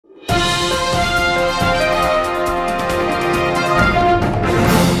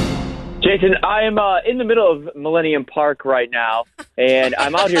Jason, I am in the middle of Millennium Park right now, and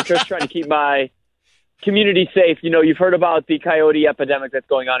I'm out here just trying to keep my community safe. You know, you've heard about the coyote epidemic that's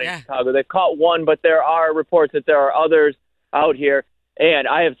going on in Chicago. They've caught one, but there are reports that there are others out here. And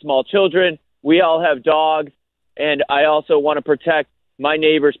I have small children. We all have dogs. And I also want to protect my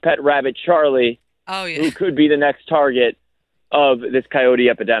neighbor's pet rabbit, Charlie, who could be the next target of this coyote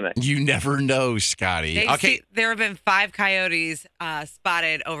epidemic. You never know, Scotty. There have been 5 coyotes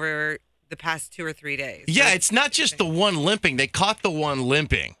spotted over the past 2 or 3 days. Yeah, it's not just the one limping. They caught the one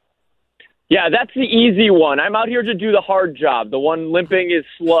limping. Yeah, that's the easy one. I'm out here to do the hard job. The one limping is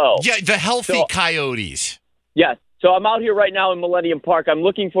slow. Yeah, the healthy coyotes. Yes. So I'm out here right now in Millennium Park. I'm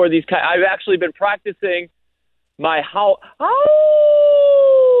looking for these I've actually been practicing my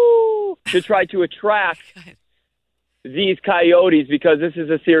to try to attract these coyotes because this is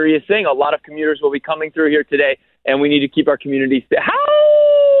a serious thing. A lot of commuters will be coming through here today, and we need to keep our community safe.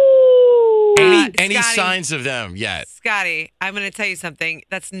 Any signs of them yet? Scotty, I'm going to tell you something.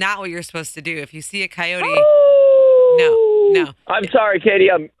 That's not what you're supposed to do. If you see a coyote, no. I'm sorry, Katie.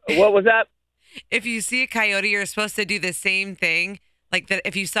 What was that? If you see a coyote, you're supposed to do the same thing. Like that.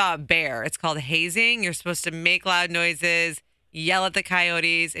 If you saw a bear, it's called hazing. You're supposed to make loud noises, yell at the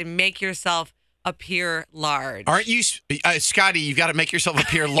coyotes, and make yourself appear large. Aren't you, Scotty? You've got to make yourself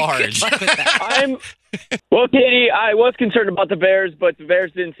appear large. Well, Katie, I was concerned about the Bears, but the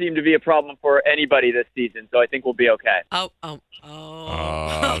Bears didn't seem to be a problem for anybody this season, so I think we'll be okay. Okay.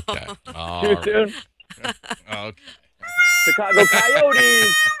 Too soon? Okay. Chicago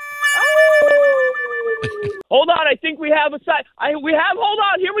Coyotes. Hold on, I think we have a sign. Hold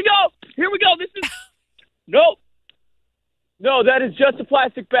on, here we go. This is, nope. No, that is just a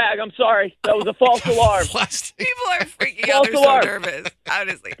plastic bag. I'm sorry. That was a false alarm. People are freaking out. They're so nervous,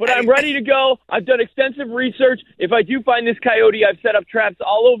 honestly. But I'm ready to go. I've done extensive research. If I do find this coyote, I've set up traps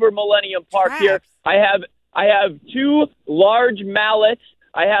all over Millennium Park here. I have 2 large mallets.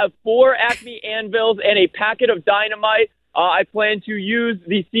 I have 4 Acme anvils and a packet of dynamite. I plan to use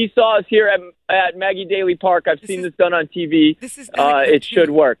the seesaws here at Maggie Daly Park. I've seen this done on TV. This is it should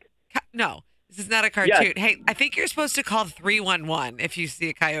work. No. This is not a cartoon. Yes. Hey, I think you're supposed to call 311 if you see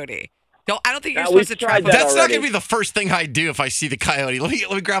a coyote. I don't think you're supposed to try that. That's not going to be the first thing I do if I see the coyote. Let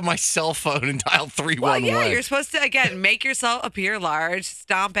me grab my cell phone and dial 311. Well, yeah, you're supposed to, again, make yourself appear large,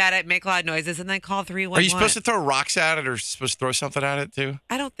 stomp at it, make loud noises, and then call 311. Are you supposed to throw rocks at it or supposed to throw something at it, too?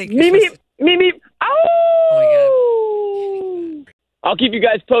 I don't think you're supposed to. Meep. Oh, my God. I'll keep you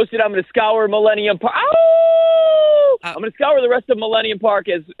guys posted. I'm going to scour Millennium Park. I'm going to scour the rest of Millennium Park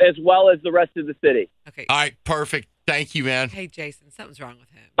as well as the rest of the city. Okay. All right, perfect. Thank you, man. Hey, Jason, something's wrong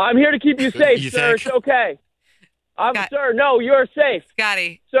with him. I'm here to keep you safe, sir. It's okay. Sir, no, you're safe.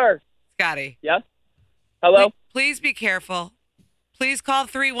 Scotty. Sir. Scotty. Yes? Hello? Please be careful. Please call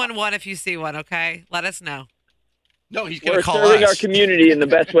 311 if you see one, okay? Let us know. No, he's going to call us. We're serving our community in the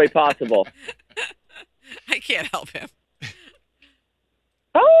best way possible. I can't help him.